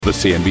The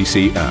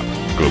CNBC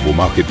app. Global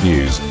market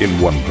news in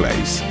one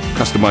place.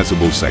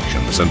 Customizable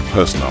sections and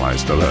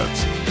personalized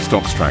alerts.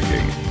 Stocks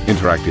tracking,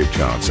 interactive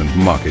charts and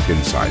market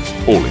insights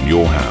all in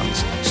your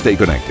hands. Stay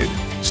connected.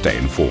 Stay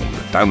informed.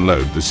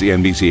 Download the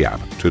CNBC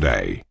app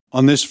today.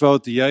 On this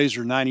vote, the yeas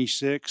are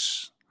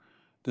 96.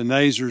 The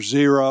nays are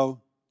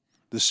 0.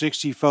 The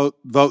 60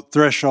 vote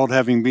threshold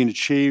having been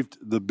achieved,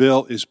 the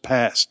bill is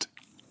passed.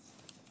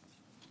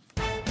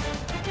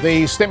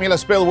 The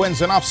stimulus bill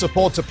wins enough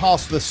support to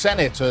pass the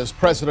Senate as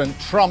President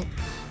Trump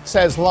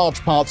says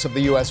large parts of the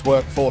U.S.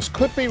 workforce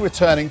could be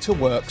returning to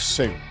work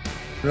soon.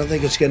 I don't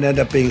think it's going to end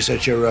up being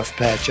such a rough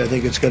patch. I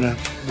think it's going to,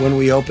 when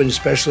we open,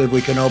 especially if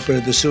we can open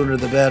it, the sooner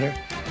the better,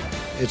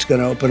 it's going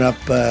to open up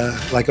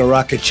like a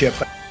rocket ship.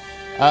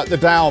 The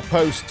Dow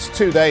posts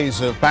 2 days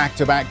of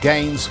back-to-back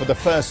gains for the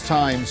first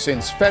time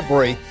since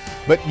February,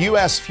 but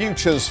U.S.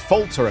 futures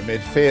falter amid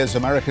fears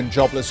American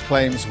jobless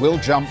claims will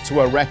jump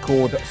to a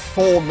record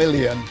 4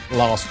 million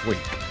last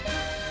week.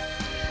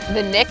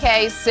 The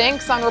Nikkei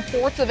sinks on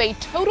reports of a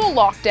total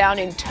lockdown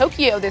in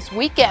Tokyo this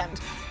weekend,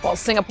 while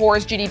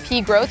Singapore's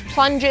GDP growth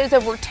plunges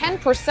over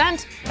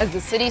 10% as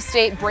the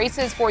city-state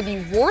braces for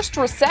the worst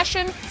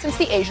recession since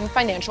the Asian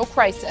financial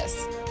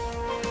crisis.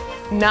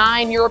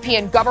 9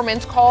 European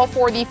governments call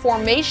for the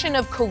formation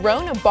of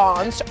corona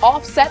bonds to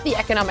offset the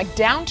economic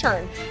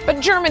downturn. But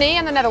Germany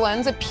and the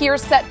Netherlands appear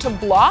set to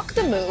block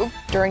the move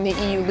during the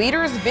EU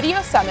leaders'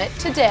 video summit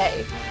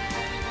today.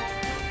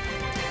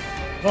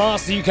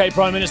 That's the UK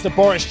Prime Minister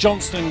Boris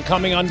Johnson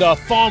coming under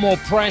far more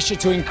pressure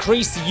to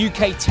increase the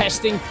UK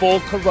testing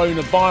for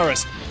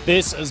coronavirus.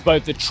 This as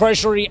both the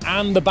Treasury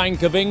and the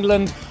Bank of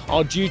England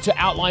are due to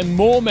outline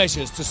more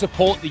measures to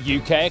support the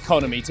UK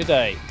economy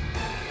today.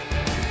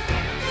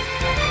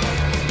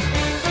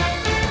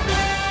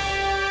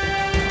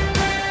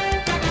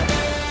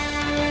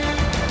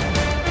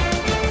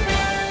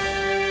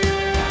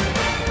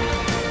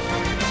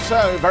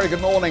 So, very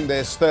good morning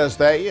this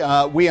Thursday.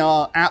 We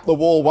are at the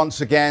wall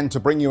once again to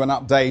bring you an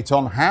update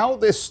on how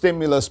this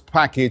stimulus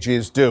package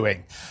is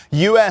doing.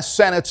 US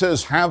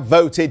senators have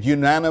voted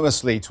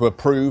unanimously to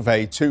approve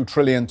a $2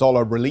 trillion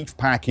relief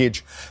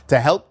package to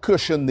help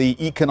cushion the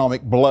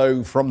economic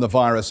blow from the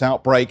virus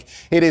outbreak.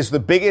 It is the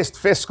biggest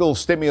fiscal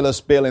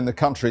stimulus bill in the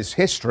country's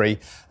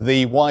history.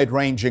 The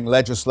wide-ranging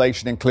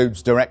legislation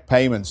includes direct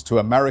payments to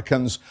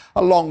Americans,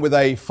 along with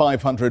a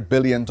 $500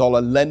 billion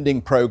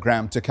lending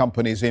program to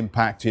companies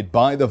impacted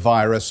by the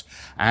virus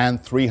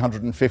and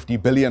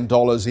 $350 billion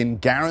in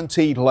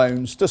guaranteed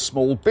loans to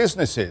small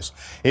businesses.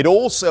 It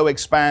also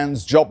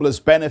expands jobless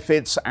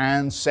benefits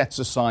and sets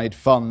aside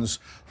funds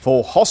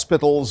for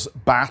hospitals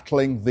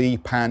battling the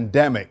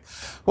pandemic.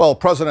 Well,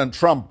 President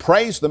Trump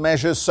praised the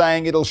measures,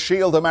 saying it'll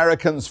shield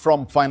Americans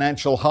from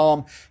financial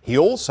harm. He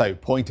also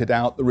pointed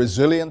out the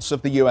resilience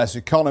of the U.S.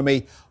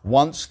 economy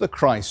once the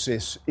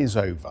crisis is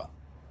over.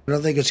 I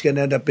don't think it's going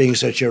to end up being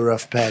such a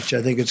rough patch.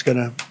 I think it's going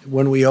to,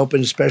 when we open,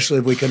 especially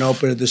if we can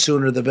open it, the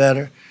sooner the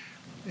better,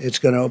 it's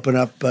going to open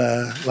up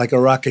like a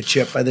rocket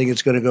ship. I think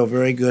it's going to go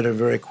very good and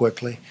very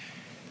quickly.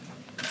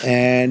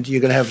 And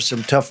you're going to have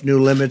some tough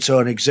new limits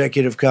on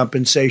executive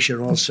compensation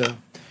also.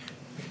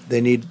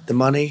 They need the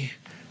money.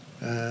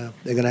 They're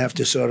going to have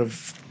to sort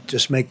of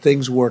just make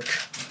things work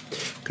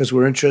because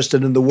we're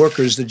interested in the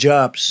workers, the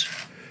jobs.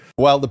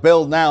 Well, the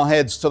bill now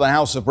heads to the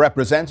House of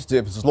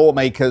Representatives.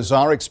 Lawmakers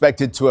are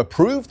expected to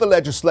approve the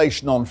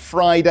legislation on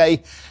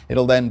Friday.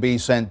 It'll then be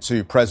sent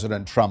to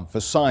President Trump for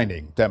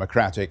signing.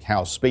 Democratic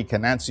House Speaker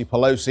Nancy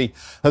Pelosi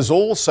has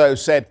also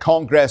said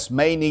Congress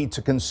may need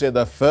to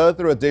consider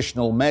further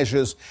additional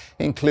measures,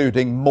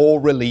 including more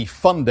relief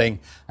funding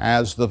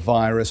as the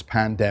virus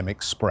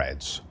pandemic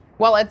spreads.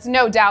 Well, it's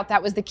no doubt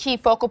that was the key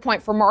focal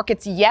point for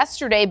markets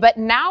yesterday, but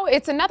now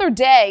it's another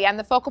day, and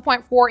the focal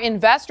point for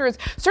investors,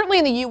 certainly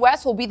in the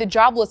U.S., will be the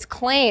jobless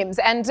claims.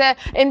 And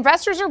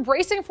investors are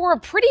bracing for a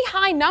pretty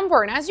high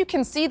number. And as you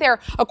can see there,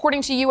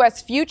 according to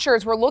U.S.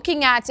 futures, we're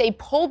looking at a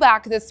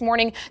pullback this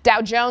morning.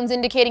 Dow Jones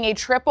indicating a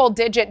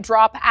triple-digit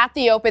drop at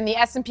the open. The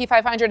S&P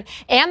 500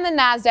 and the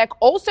Nasdaq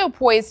also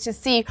poised to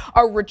see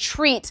a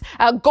retreat.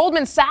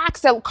 Goldman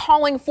Sachs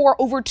calling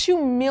for over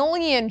 2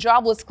 million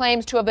jobless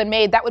claims to have been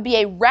made. That would be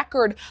a record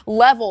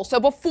level.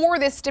 So before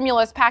this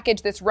stimulus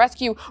package, this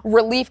rescue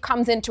relief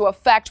comes into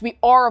effect, we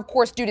are, of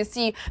course, due to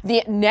see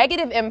the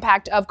negative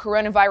impact of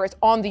coronavirus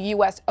on the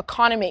U.S.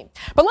 economy.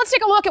 But let's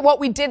take a look at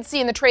what we did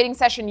see in the trading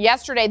session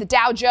yesterday. The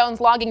Dow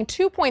Jones logging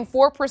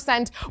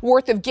 2.4%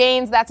 worth of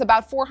gains. That's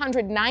about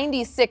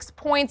 496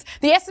 points.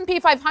 The S&P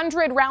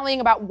 500 rallying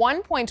about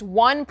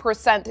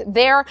 1.1%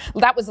 there.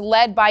 That was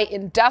led by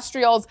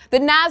industrials. The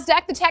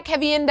Nasdaq, the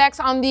tech-heavy index,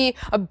 on the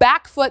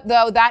back foot,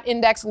 though. That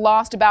index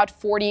lost about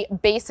 40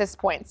 basis basis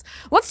points.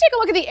 Let's take a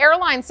look at the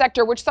airline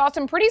sector, which saw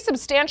some pretty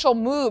substantial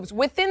moves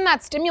within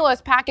that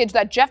stimulus package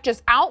that Jeff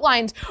just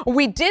outlined.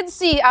 We did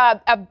see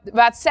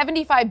about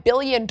 $75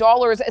 billion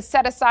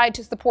set aside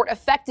to support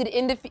affected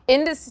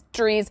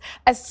industries,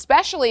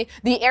 especially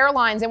the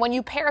airlines. And when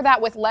you pair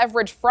that with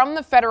leverage from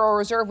the Federal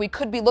Reserve, we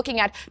could be looking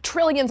at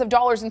trillions of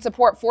dollars in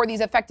support for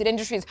these affected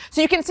industries.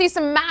 So you can see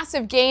some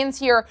massive gains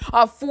here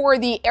for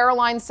the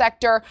airline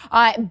sector.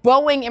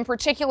 Boeing in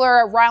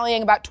particular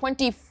rallying about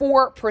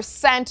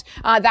 24%.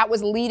 That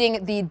was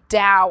leading the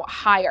Dow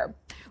higher.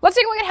 Let's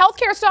take a look at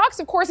healthcare stocks.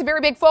 Of course, a very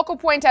big focal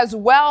point as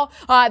well.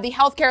 The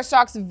healthcare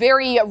stocks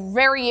very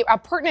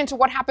pertinent to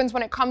what happens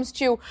when it comes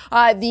to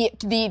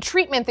the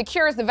treatment, the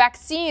cures, the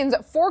vaccines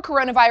for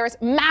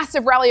coronavirus.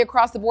 Massive rally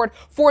across the board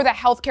for the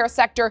healthcare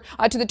sector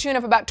to the tune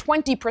of about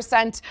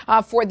 20%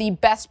 for the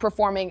best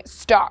performing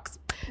stocks.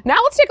 Now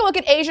let's take a look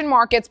at Asian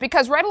markets,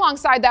 because right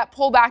alongside that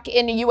pullback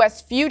in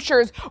U.S.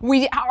 futures,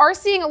 we are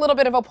seeing a little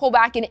bit of a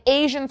pullback in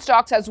Asian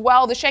stocks as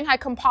well. The Shanghai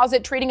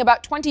Composite trading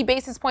about 20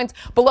 basis points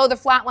below the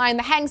flat line.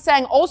 The Hang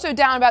Seng also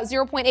down about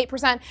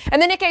 0.8%.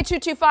 And the Nikkei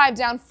 225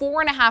 down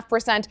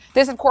 4.5%.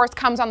 This, of course,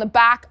 comes on the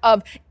back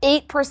of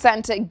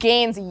 8%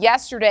 gains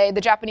yesterday.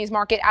 The Japanese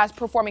market as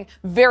performing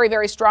very,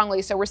 very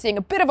strongly. So we're seeing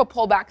a bit of a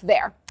pullback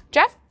there.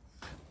 Jeff?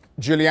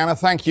 Juliana,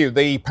 thank you.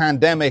 The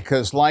pandemic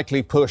has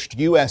likely pushed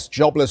U.S.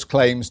 jobless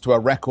claims to a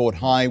record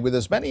high, with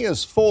as many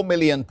as 4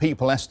 million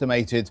people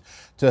estimated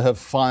to have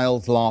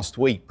filed last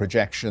week.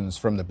 Projections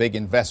from the big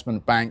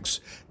investment banks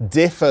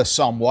differ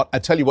somewhat. I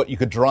tell you what, you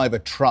could drive a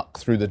truck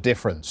through the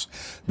difference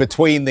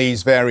between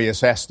these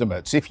various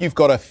estimates. If you've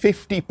got a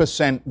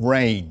 50%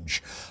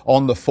 range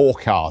on the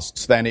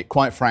forecasts, then it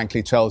quite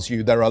frankly tells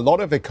you there are a lot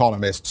of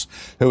economists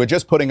who are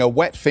just putting a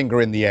wet finger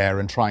in the air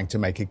and trying to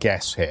make a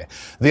guess here.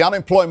 The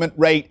unemployment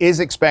rate is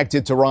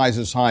expected to rise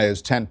as high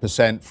as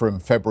 10% from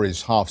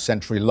February's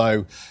half-century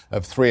low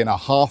of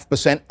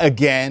 3.5%.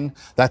 Again,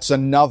 that's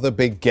another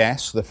big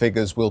guess. The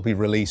figures will be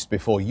released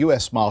before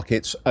U.S.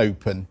 markets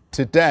open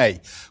today.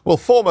 Well,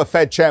 former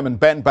Fed Chairman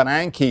Ben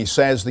Bernanke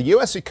says the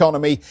U.S.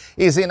 economy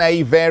is in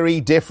a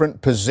very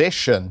different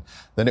position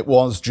than it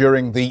was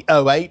during the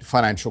 2008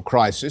 financial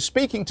crisis.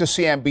 Speaking to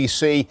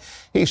CNBC,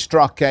 he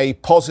struck a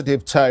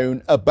positive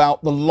tone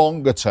about the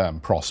longer-term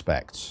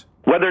prospects.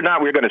 Whether or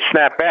not we're going to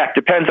snap back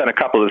depends on a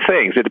couple of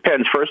things. It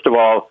depends, first of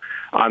all,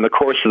 on the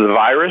course of the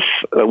virus.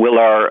 Will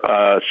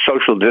our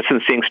social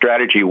distancing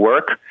strategy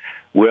work?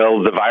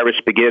 Will the virus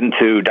begin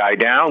to die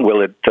down?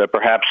 Will it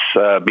perhaps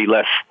be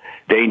less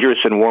dangerous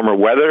in warmer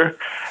weather?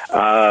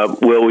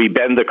 Will we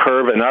bend the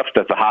curve enough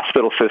that the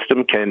hospital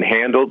system can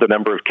handle the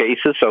number of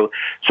cases? So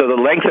the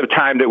length of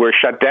time that we're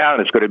shut down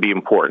is going to be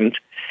important.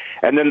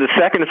 And then the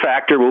second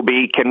factor will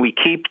be, can we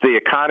keep the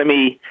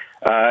economy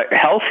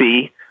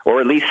healthy, or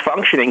at least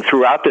functioning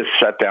throughout this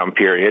shutdown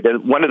period?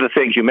 And one of the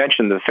things you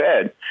mentioned, the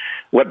Fed,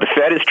 what the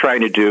Fed is trying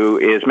to do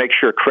is make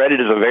sure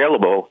credit is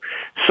available,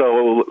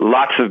 so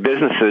lots of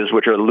businesses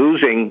which are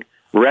losing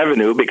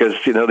revenue because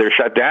they're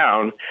shut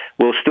down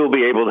will still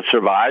be able to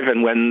survive,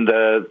 and when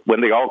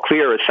the all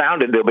clear is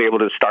sounded, they'll be able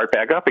to start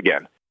back up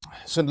again.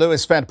 St.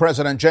 Louis Fed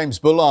President James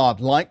Bullard,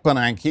 like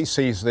Bernanke,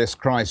 sees this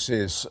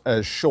crisis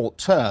as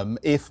short-term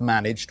if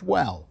managed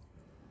well.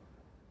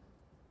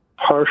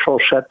 Partial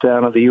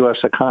shutdown of the U.S.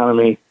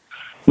 economy,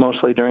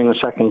 mostly during the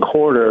second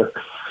quarter.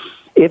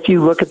 If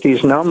you look at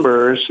these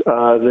numbers,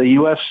 the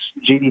U.S.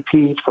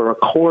 GDP for a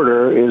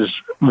quarter is,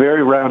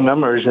 very round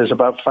numbers, is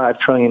about $5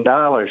 trillion.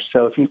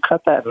 So if you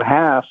cut that in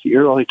half,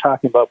 you're only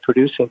talking about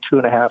producing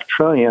 $2.5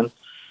 trillion,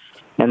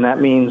 and that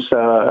means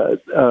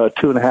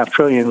 $2.5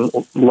 trillion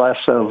less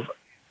of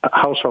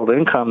household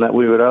income that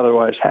we would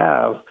otherwise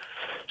have.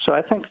 So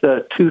I think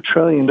the $2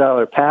 trillion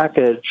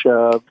package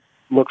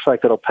looks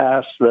like it'll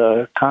pass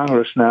the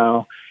Congress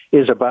now,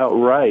 is about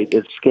right.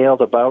 It's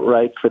scaled about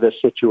right for this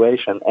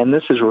situation. And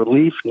this is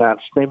relief, not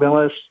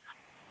stimulus.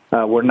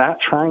 We're not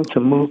trying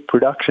to move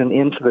production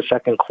into the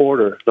second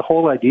quarter. The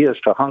whole idea is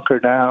to hunker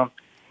down,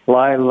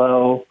 lie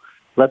low,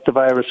 let the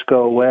virus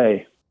go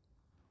away.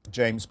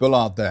 James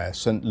Bullard there,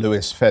 St.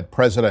 Louis Fed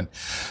President.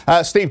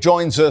 Steve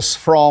joins us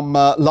from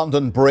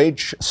London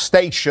Bridge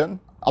Station.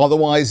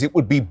 Otherwise, it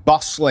would be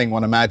bustling,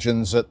 one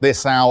imagines, at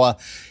this hour.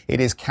 It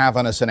is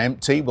cavernous and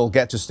empty. We'll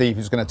get to Steve,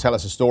 who's going to tell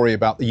us a story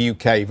about the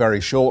UK very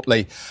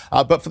shortly.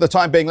 But for the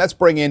time being, let's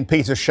bring in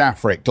Peter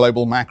Shafrick,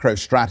 global macro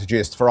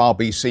strategist for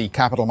RBC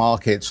Capital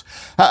Markets.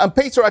 And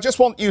Peter, I just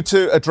want you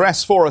to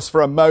address for us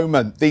for a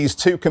moment these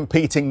two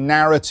competing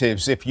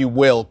narratives, if you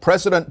will.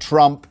 President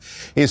Trump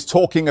is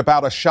talking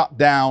about a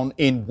shutdown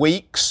in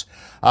weeks.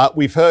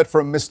 We've heard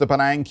from Mr.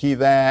 Bernanke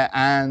there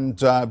and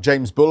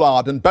James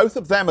Bullard, and both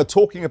of them are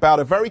talking about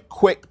a very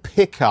quick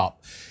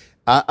pickup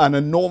and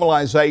a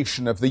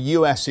normalization of the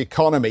U.S.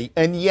 economy.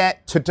 And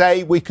yet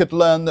today we could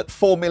learn that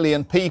 4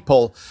 million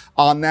people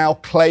are now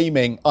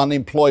claiming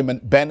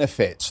unemployment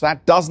benefits.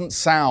 That doesn't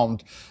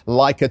sound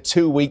like a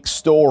 2-week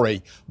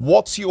story.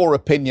 What's your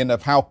opinion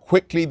of how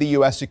quickly the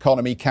U.S.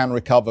 economy can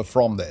recover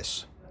from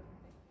this?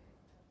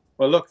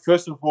 Well, look,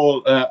 first of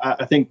all,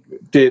 I think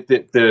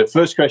the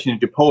first question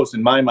you posed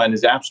in my mind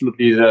is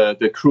absolutely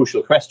the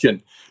crucial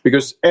question,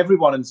 because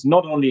everyone, and it's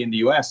not only in the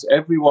US,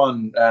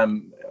 everyone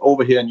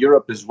over here in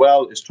Europe as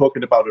well, is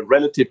talking about a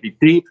relatively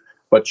deep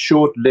but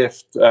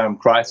short-lived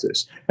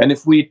crisis. And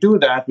if we do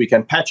that, we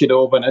can patch it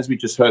over. And as we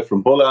just heard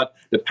from Bullard,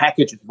 the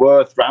package is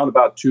worth around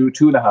about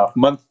 2.5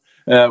 months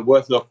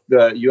worth of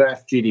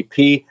US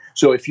GDP.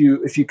 So if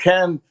you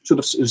can sort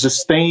of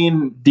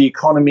sustain the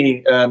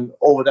economy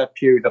over that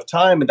period of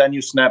time, and then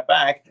you snap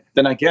back,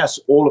 then I guess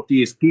all of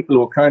these people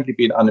who are currently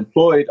being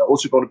unemployed are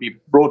also going to be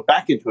brought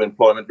back into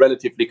employment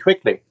relatively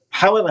quickly.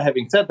 However,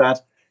 having said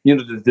that,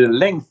 the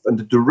length and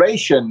the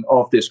duration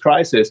of this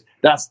crisis,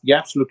 that's the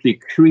absolutely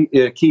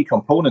key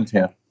component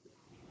here.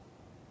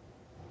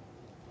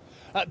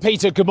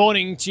 Peter, good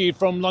morning to you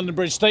from London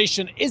Bridge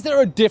Station. Is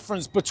there a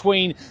difference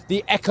between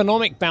the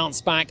economic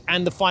bounce back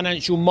and the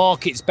financial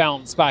markets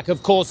bounce back?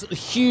 Of course,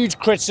 huge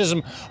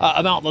criticism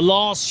about the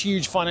last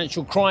huge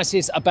financial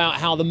crisis, about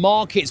how the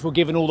markets were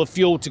given all the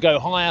fuel to go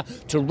higher,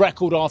 to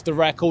record after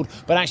record,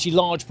 but actually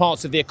large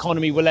parts of the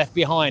economy were left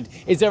behind.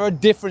 Is there a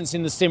difference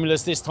in the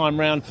stimulus this time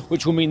round,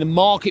 which will mean the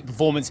market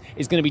performance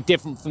is going to be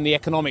different from the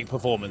economic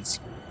performance?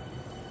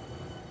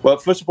 Well,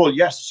 first of all,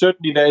 yes,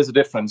 certainly there is a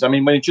difference. I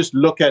mean, when you just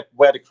look at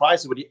where the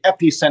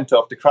epicenter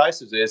of the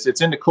crisis is, it's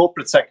in the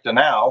corporate sector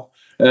now,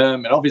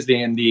 and obviously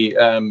in the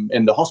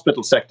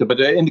hospital sector, but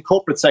in the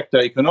corporate sector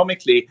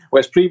economically,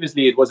 whereas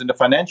previously it was in the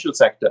financial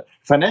sector.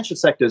 Financial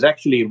sector is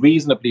actually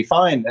reasonably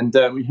fine, and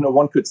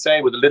one could say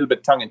with a little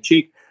bit tongue in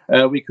cheek,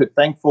 we could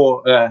thank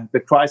for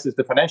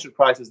the financial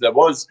crisis there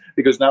was,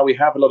 because now we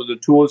have a lot of the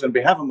tools and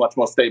we have a much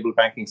more stable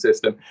banking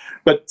system.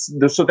 But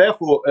so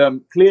therefore,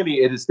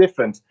 clearly it is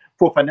different.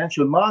 For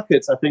financial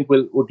markets, I think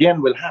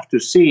we'll have to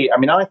see. I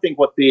mean, I think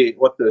what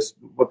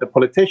the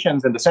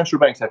politicians and the central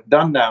banks have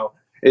done now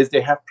is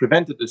they have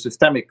prevented a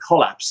systemic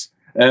collapse,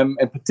 and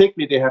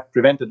particularly they have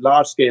prevented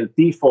large-scale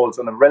defaults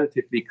on a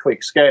relatively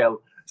quick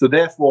scale. So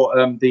therefore,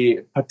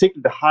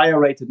 particularly the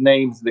higher-rated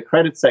names in the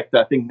credit sector,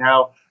 I think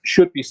now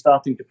should be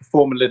starting to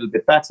perform a little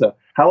bit better.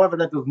 However,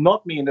 that does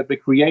not mean that we're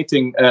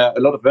creating a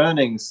lot of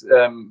earnings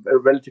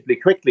relatively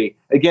quickly.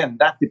 Again,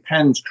 that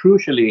depends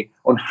crucially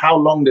on how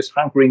long this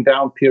hunkering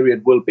down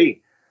period will be.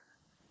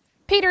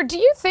 Peter, do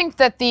you think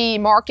that the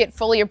market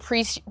fully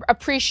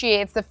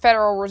appreciates the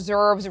Federal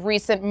Reserve's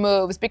recent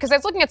moves? Because I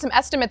was looking at some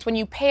estimates when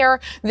you pair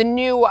the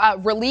new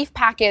relief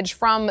package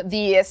from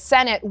the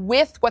Senate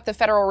with what the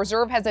Federal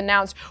Reserve has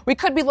announced, we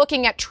could be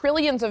looking at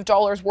trillions of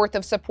dollars worth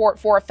of support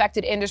for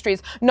affected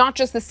industries, not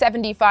just the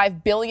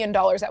 $75 billion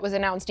that was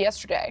announced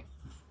yesterday.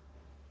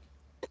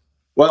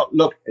 Well,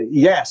 look,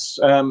 yes,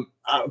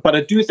 but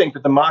I do think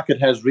that the market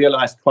has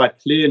realized quite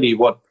clearly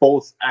what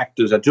both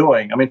actors are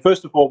doing. I mean,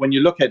 first of all, when you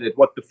look at it,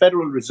 what the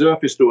Federal Reserve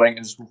is doing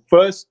is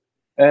first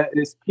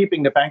is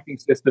keeping the banking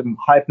system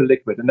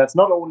hyper-liquid. And that's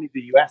not only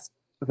the US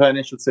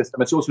financial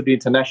system, it's also the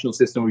international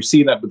system. We've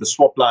seen that with the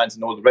swap lines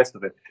and all the rest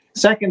of it.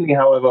 Secondly,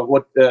 however,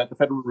 what the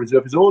Federal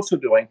Reserve is also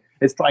doing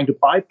is trying to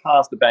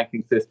bypass the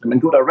banking system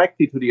and go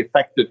directly to the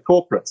affected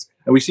corporates.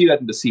 And we see that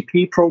in the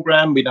CP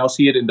program. We now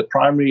see it in the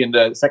primary and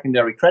the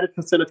secondary credit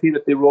facility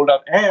that they rolled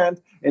out,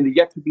 and in the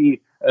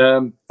yet-to-be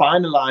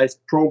finalized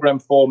program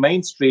for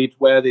Main Street,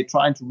 where they're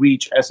trying to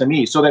reach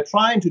SMEs. So they're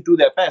trying to do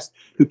their best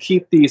to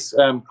keep these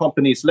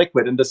companies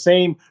liquid. And the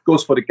same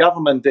goes for the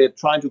government. They're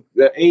trying to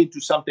aid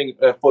to something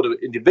for the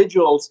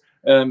individuals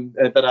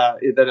that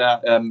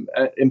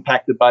are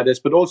impacted by this,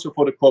 but also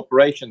for the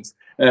corporations,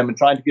 and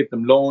trying to give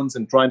them loans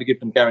and trying to give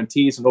them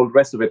guarantees and all the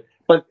rest of it.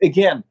 But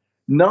again,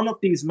 none of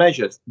these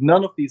measures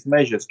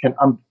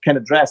can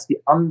address the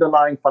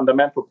underlying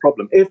fundamental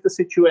problem. If the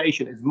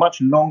situation is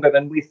much longer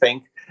than we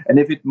think, and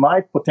if it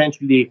might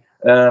potentially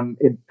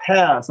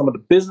impair some of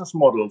the business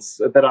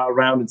models that are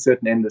around in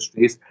certain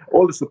industries,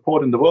 all the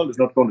support in the world is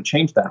not going to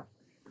change that.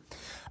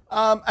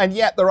 And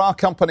yet there are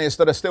companies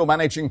that are still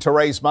managing to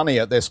raise money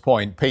at this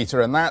point, Peter,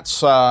 and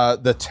that's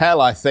the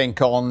tell, I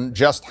think, on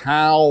just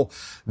how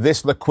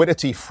this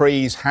liquidity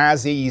freeze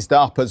has eased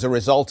up as a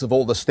result of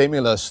all the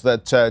stimulus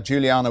that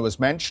Juliana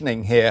was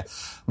mentioning here.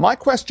 My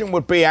question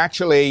would be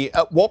actually,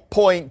 at what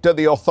point do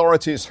the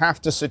authorities have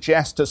to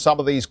suggest to some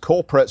of these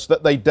corporates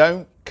that they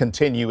don't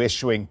continue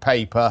issuing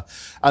paper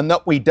and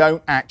that we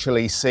don't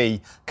actually see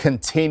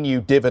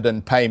continued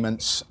dividend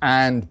payments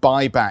and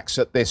buybacks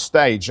at this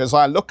stage? As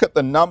I look at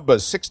the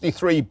numbers,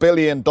 $63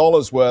 billion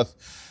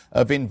worth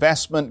of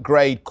investment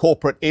grade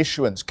corporate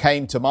issuance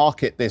came to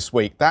market this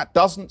week. That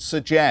doesn't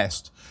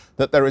suggest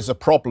that there is a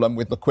problem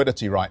with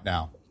liquidity right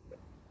now.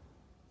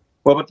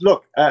 Well, but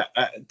look,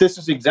 this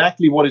is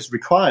exactly what is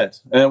required.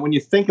 When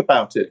you think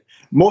about it,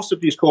 most of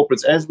these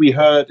corporates, as we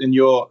heard in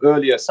your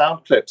earlier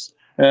sound clips,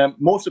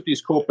 most of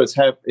these corporates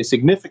have a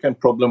significant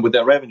problem with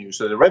their revenues.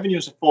 So the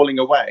revenues are falling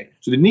away.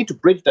 So they need to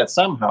bridge that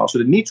somehow. So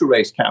they need to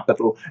raise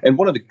capital. And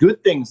one of the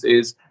good things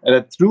is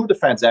that through the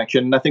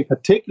transaction, and I think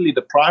particularly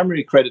the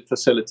primary credit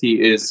facility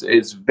is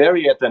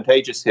very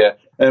advantageous here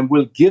and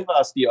will give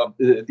us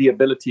the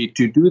ability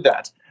to do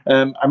that.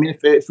 I mean,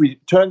 if we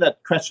turn that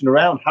question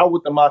around, how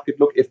would the market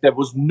look if there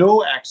was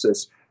no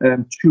access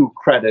to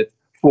credit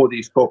for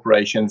these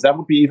corporations? That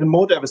would be even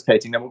more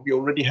devastating than what we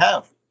already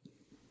have.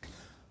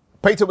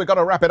 Peter, we've got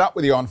to wrap it up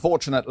with you,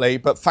 unfortunately,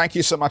 but thank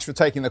you so much for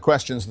taking the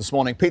questions this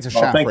morning. Peter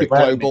Shafrick,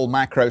 Global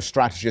Macro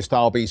Strategist,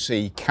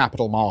 RBC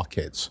Capital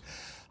Markets.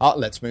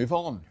 Let's move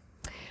on.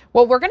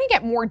 Well, we're going to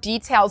get more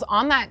details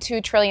on that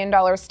 $2 trillion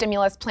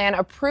stimulus plan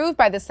approved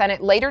by the Senate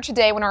later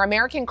today when our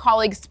American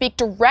colleagues speak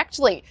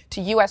directly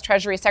to U.S.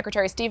 Treasury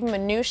Secretary Steven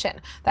Mnuchin.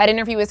 That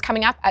interview is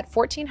coming up at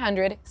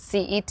 1400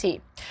 CET.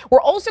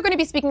 We're also going to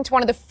be speaking to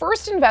one of the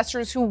first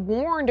investors who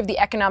warned of the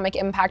economic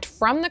impact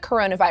from the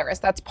coronavirus.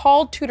 That's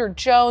Paul Tudor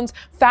Jones,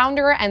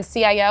 founder and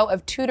CIO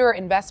of Tudor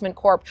Investment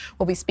Corp.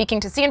 We'll be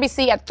speaking to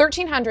CNBC at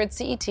 1300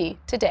 CET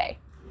today.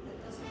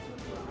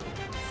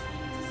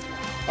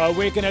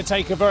 We're going to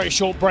take a very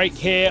short break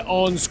here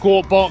on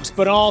Squawk Box,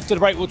 but after the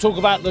break we'll talk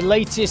about the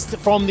latest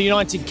from the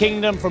United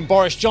Kingdom, from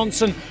Boris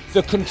Johnson,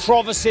 the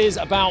controversies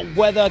about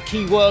whether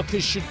key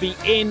workers should be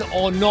in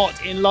or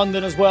not in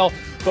London as well.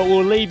 But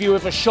we'll leave you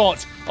with a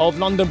shot of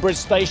London Bridge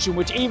Station,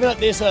 which even at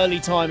this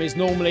early time is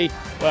normally,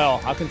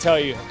 well, I can tell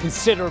you,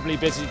 considerably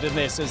busier than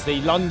this as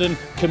the London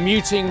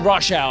commuting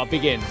rush hour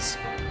begins.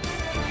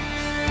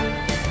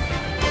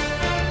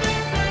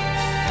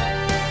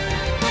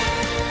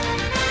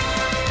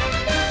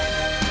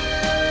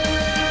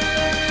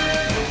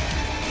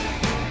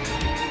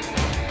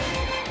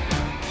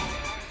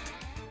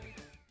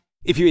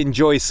 If you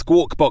enjoy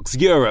Squawk Box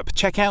Europe,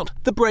 check out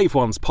the Brave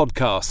Ones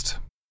podcast.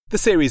 The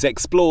series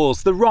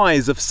explores the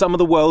rise of some of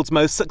the world's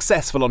most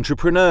successful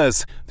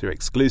entrepreneurs. Through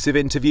exclusive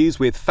interviews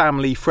with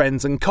family,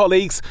 friends and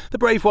colleagues, the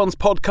Brave Ones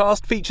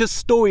podcast features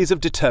stories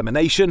of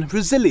determination,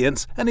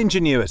 resilience and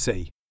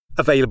ingenuity.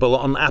 Available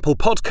on Apple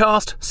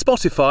Podcast,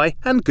 Spotify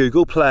and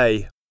Google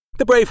Play.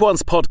 The Brave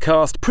Ones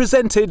podcast,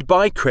 presented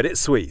by Credit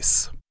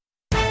Suisse.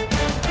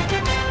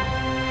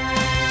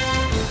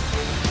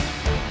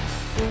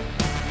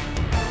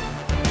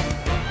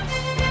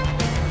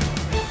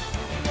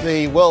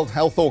 The World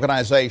Health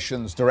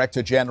Organization's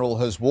Director General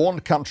has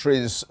warned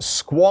countries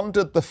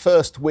squandered the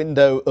first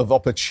window of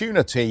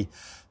opportunity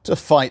to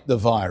fight the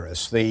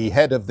virus. The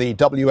head of the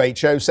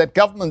WHO said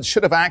governments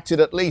should have acted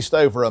at least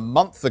over a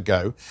month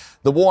ago.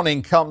 The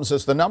warning comes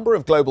as the number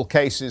of global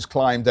cases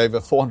climbed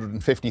over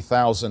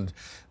 450,000,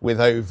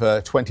 with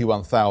over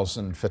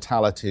 21,000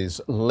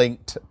 fatalities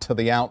linked to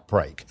the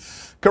outbreak.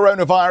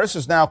 Coronavirus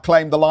has now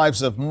claimed the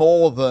lives of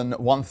more than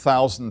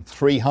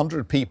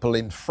 1,300 people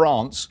in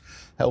France.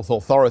 Health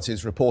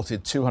authorities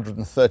reported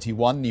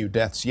 231 new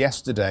deaths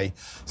yesterday,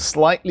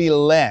 slightly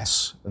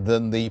less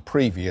than the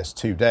previous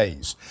 2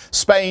 days.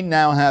 Spain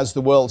now has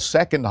the world's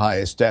second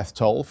highest death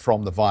toll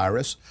from the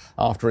virus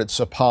after it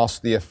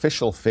surpassed the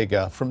official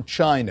figure from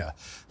China.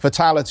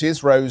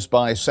 Fatalities rose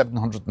by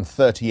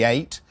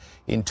 738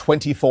 in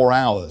 24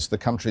 hours, the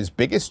country's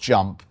biggest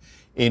jump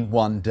in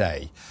 1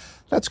 day.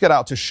 Let's get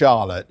out to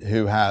Charlotte,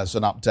 who has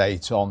an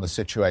update on the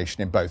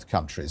situation in both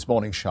countries.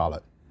 Morning,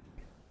 Charlotte.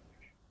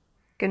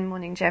 Good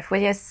morning, Jeff.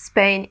 Well, yes,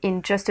 Spain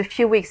in just a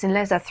few weeks, in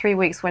less than 3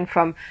 weeks, went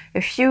from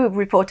a few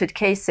reported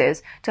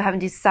cases to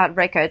having this sad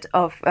record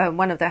of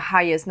one of the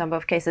highest number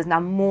of cases, now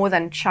more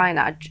than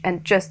China,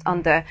 and just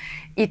under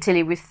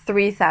Italy, with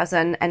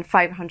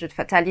 3,500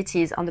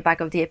 fatalities on the back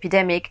of the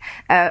epidemic.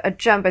 A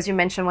jump, as you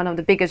mentioned, one of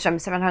the biggest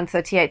jumps,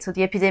 738. So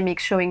the epidemic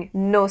showing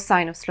no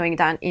sign of slowing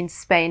down in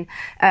Spain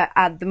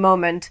at the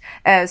moment.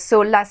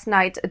 So last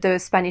night, the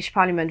Spanish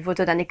Parliament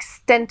voted an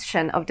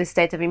extension of the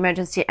state of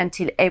emergency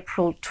until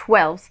April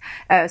 12th.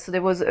 So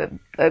there was a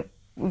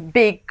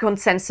big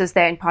consensus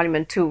there in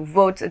Parliament to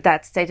vote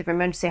that state of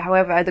emergency.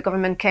 However, the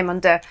government came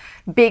under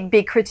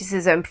big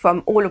criticism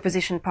from all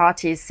opposition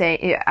parties,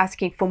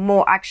 asking for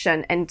more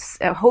action and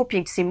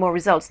hoping to see more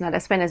results. Now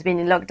that Spain has been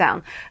in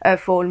lockdown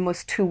for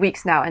almost 2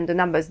 weeks now, and the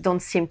numbers don't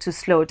seem to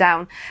slow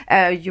down.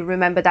 You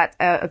remember that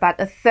about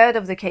a third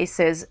of the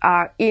cases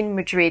are in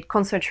Madrid,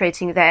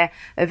 concentrating there,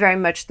 very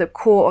much the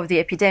core of the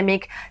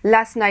epidemic.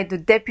 Last night, the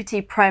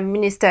Deputy Prime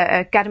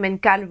Minister, Carmen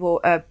Calvo,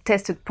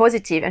 tested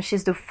positive, and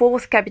she's the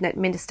fourth cabinet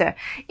minister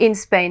in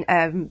Spain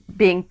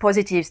being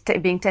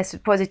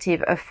tested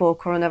positive for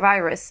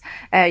coronavirus.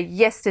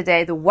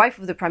 Yesterday, the wife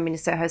of the Prime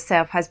Minister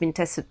herself has been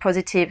tested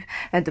positive,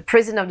 and the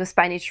president of the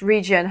Spanish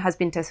region has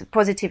been tested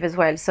positive as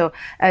well. So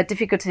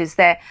difficulties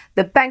there.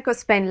 The Bank of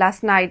Spain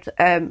last night,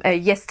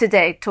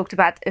 yesterday, talked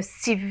about a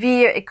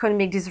severe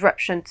economic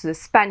disruption to the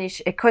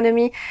Spanish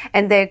economy,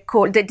 and they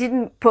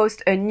didn't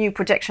post a new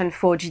projection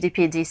for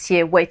GDP this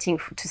year, waiting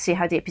to see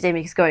how the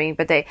epidemic is going,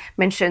 but they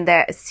mentioned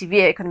there a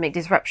severe economic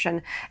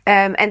disruption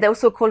And they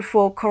also called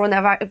for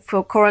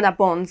corona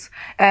bonds,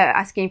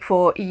 asking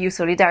for EU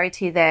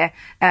solidarity there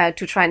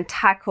to try and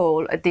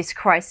tackle this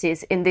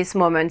crisis in this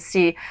moment,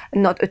 see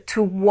not a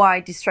too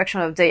wide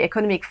destruction of the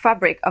economic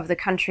fabric of the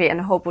country,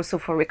 and hope also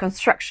for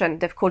reconstruction.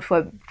 They've called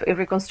for a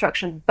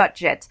reconstruction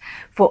budget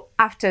for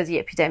after the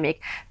epidemic.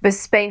 But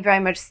Spain very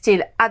much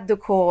still at the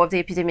core of the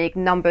epidemic,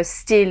 numbers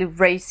still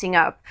racing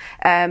up.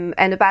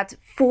 And about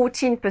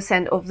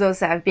 14% of those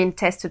that have been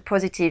tested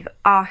positive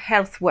are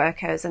health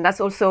workers. And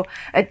that's also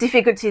a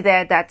difficulty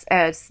there that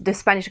the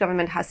Spanish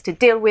government has to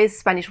deal with.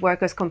 Spanish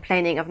workers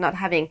complaining of not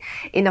having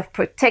enough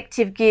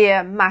protective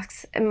gear,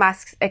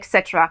 masks,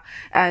 etc.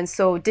 And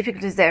so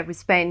difficulties there with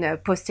Spain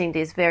posting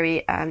these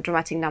very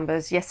dramatic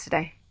numbers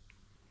yesterday.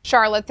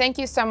 Charlotte, thank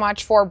you so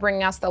much for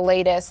bringing us the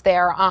latest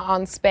there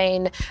on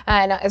Spain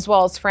and as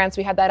well as France.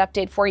 We had that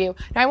update for you.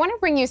 Now, I want to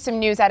bring you some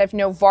news out of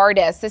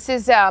Novartis. This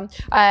is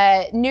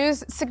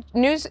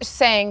news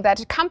saying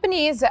that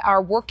companies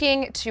are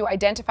working to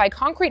identify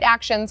concrete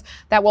actions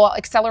that will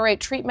accelerate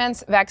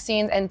treatments,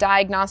 vaccines, and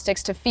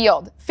diagnostics to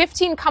field.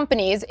 15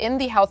 companies in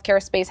the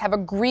healthcare space have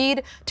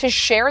agreed to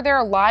share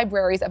their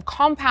libraries of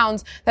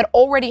compounds that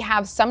already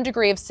have some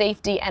degree of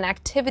safety and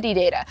activity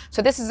data.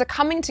 So this is a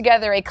coming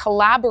together, a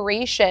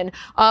collaboration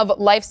of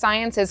life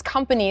sciences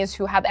companies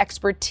who have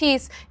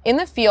expertise in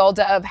the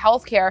field of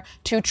healthcare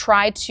to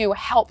try to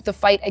help the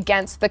fight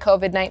against the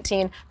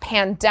COVID-19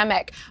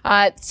 pandemic.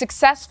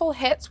 Successful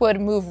hits would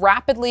move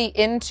rapidly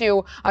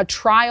into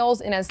trials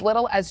in as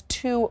little as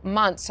 2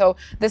 months. So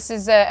this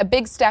is a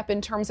big step in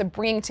terms of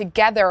bringing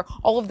together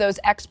all of those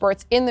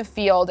experts in the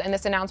field. And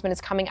this announcement is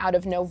coming out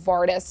of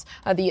Novartis,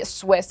 the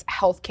Swiss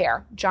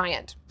healthcare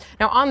giant.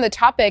 Now, on the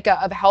topic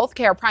of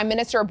healthcare, Prime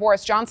Minister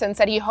Boris Johnson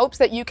said he hopes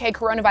that UK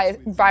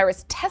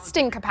coronavirus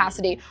testing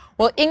capacity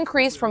will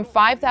increase from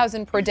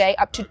 5,000 per day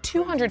up to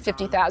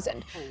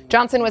 250,000.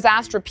 Johnson was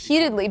asked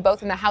repeatedly,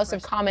 both in the House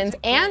of Commons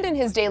and in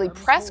his daily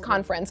press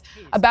conference,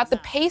 about the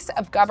pace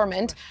the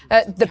government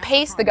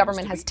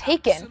has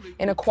taken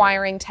in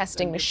acquiring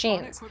testing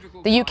machines.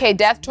 The UK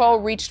death toll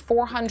reached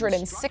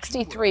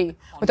 463,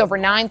 with over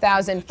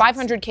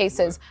 9,500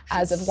 cases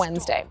as of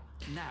Wednesday.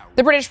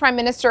 The British Prime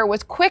Minister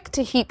was quick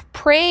to heap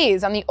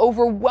praise on the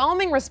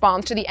overwhelming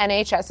response to the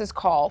NHS's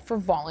call for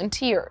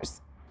volunteers.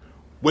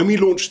 When we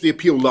launched the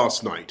appeal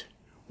last night,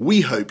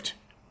 we hoped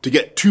to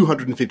get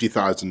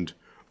 250,000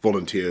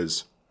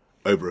 volunteers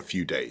over a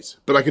few days.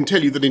 But I can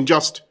tell you that in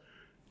just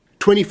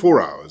 24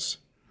 hours,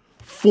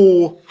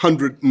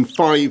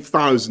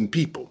 405,000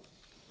 people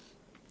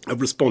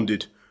have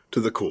responded to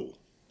the call.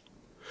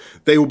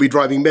 They will be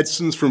driving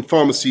medicines from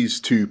pharmacies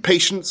to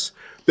patients.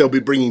 They'll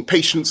be bringing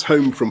patients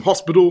home from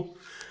hospital.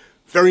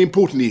 Very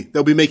importantly,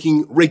 they'll be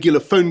making regular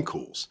phone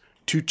calls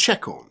to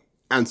check on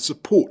and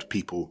support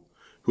people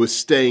who are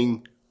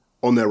staying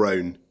on their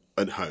own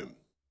at home.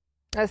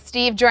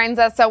 Steve joins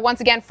us once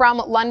again from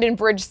London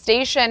Bridge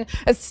Station.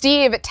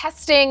 Steve,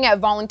 testing,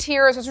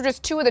 volunteers, those are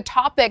just two of the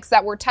topics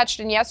that were touched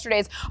in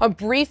yesterday's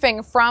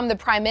briefing from the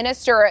Prime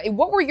Minister.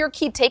 What were your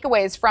key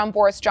takeaways from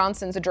Boris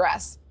Johnson's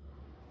address?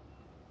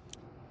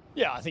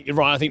 Yeah, I think you're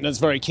right. I think that's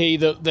very key,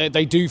 that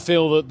they do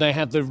feel that they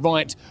have the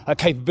right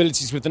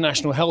capabilities with the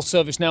National Health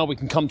Service now. We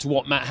can come to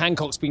what Matt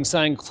Hancock's been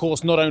saying, of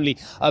course, not only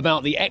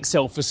about the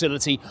Excel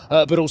facility,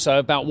 but also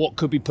about what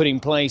could be put in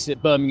place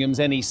at Birmingham's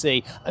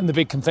NEC and the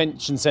big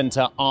convention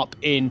centre up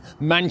in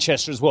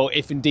Manchester as well,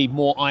 if indeed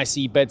more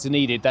IC beds are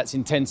needed. That's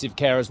intensive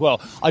care as well.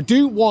 I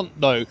do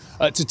want, though,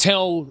 to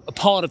tell a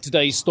part of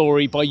today's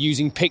story by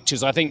using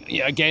pictures. I think,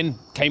 again,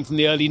 came from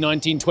the early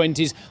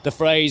 1920s, the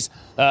phrase,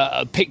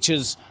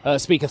 pictures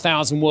speak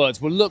 1,000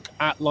 words. Well, look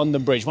at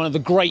London Bridge, one of the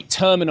great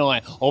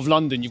termini of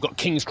London. You've got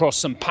King's Cross,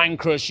 St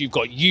Pancras, you've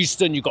got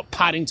Euston, you've got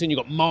Paddington, you've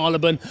got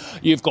Marylebone,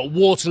 you've got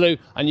Waterloo,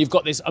 and you've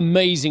got this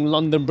amazing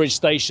London Bridge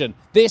station.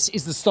 This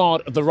is the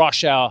start of the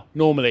rush hour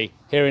normally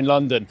here in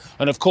London.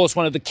 And of course,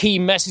 one of the key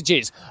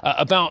messages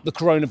about the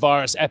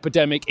coronavirus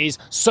epidemic is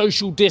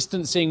social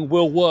distancing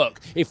will work.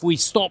 If we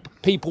stop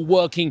people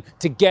working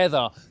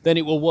together, then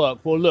it will work.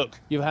 Well, look,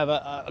 you have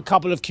a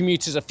couple of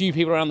commuters, a few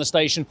people around the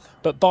station,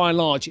 but by and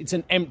large, it's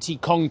an empty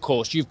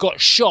concourse. You've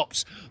got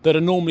shops that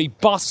are normally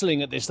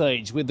bustling at this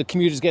stage with the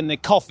commuters getting their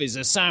coffees,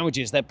 their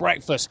sandwiches, their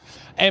breakfast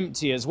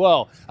empty as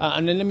well.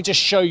 And then let me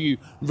just show you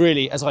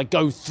really as I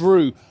go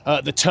through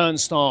the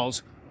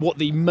turnstiles what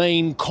the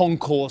main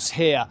concourse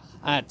here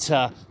at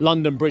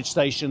London Bridge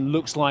Station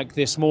looks like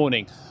this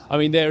morning. I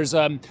mean, there's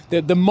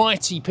the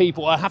mighty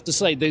people. I have to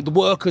say, the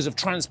workers of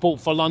Transport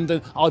for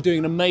London are doing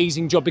an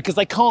amazing job because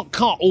they can't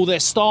cut all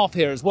their staff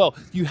here as well.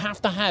 You have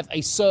to have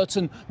a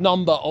certain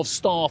number of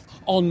staff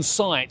on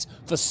site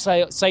for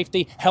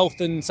safety,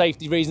 health and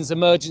safety reasons,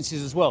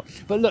 emergencies as well.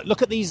 But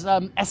look at these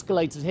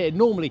escalators here,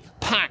 normally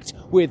packed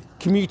with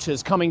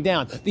commuters coming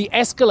down. The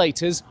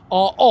escalators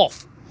are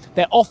off.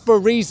 They're off for a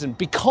reason,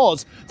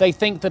 because they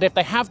think that if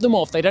they have them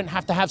off, they don't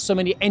have to have so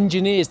many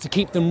engineers to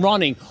keep them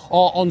running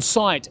on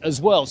site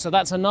as well. So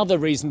that's another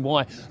reason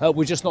why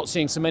we're just not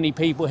seeing so many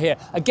people here.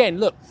 Again,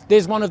 look,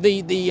 there's one of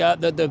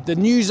the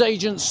news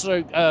agents,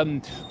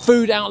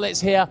 food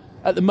outlets here.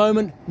 At the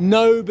moment,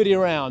 nobody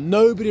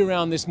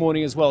around this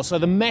morning as well. So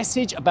the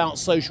message about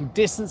social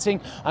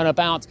distancing and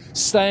about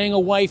staying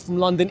away from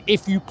London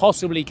if you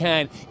possibly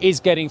can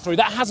is getting through.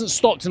 That hasn't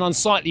stopped an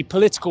unsightly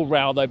political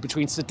row, though,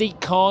 between Sadiq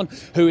Khan,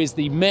 who is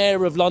the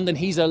mayor of London.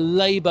 He's a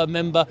Labour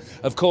member,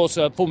 of course,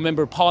 a former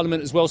member of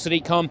Parliament as well,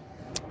 Sadiq Khan.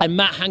 And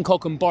Matt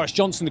Hancock and Boris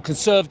Johnson, the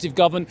Conservative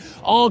government,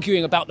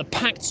 arguing about the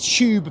packed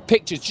tube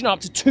pictures. You know, up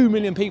to 2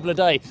 million people a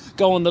day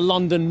go on the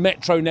London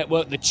Metro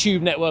network, the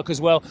tube network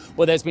as well,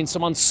 where there's been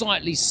some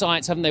unsightly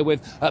sights, haven't there,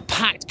 with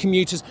packed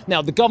commuters.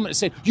 Now, the government has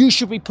said you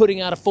should be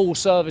putting out a full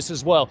service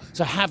as well,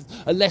 so have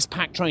a less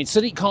packed train.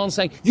 Sadiq Khan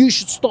saying you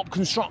should stop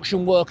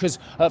construction workers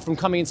from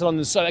coming into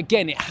London. So,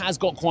 again, it has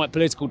got quite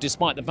political,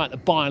 despite the fact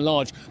that, by and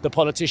large, the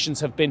politicians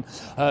have been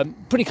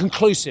pretty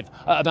conclusive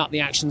about the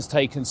actions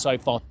taken so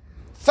far.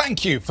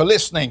 Thank you for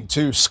listening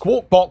to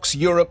Squawk Box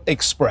Europe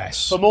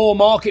Express. For more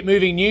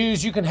market-moving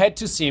news, you can head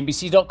to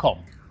cnbc.com.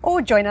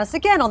 Or join us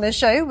again on the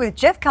show with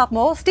Jeff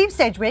Cutmore, Steve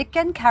Sedgwick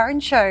and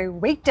Karen Cho,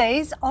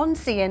 weekdays on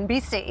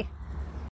CNBC.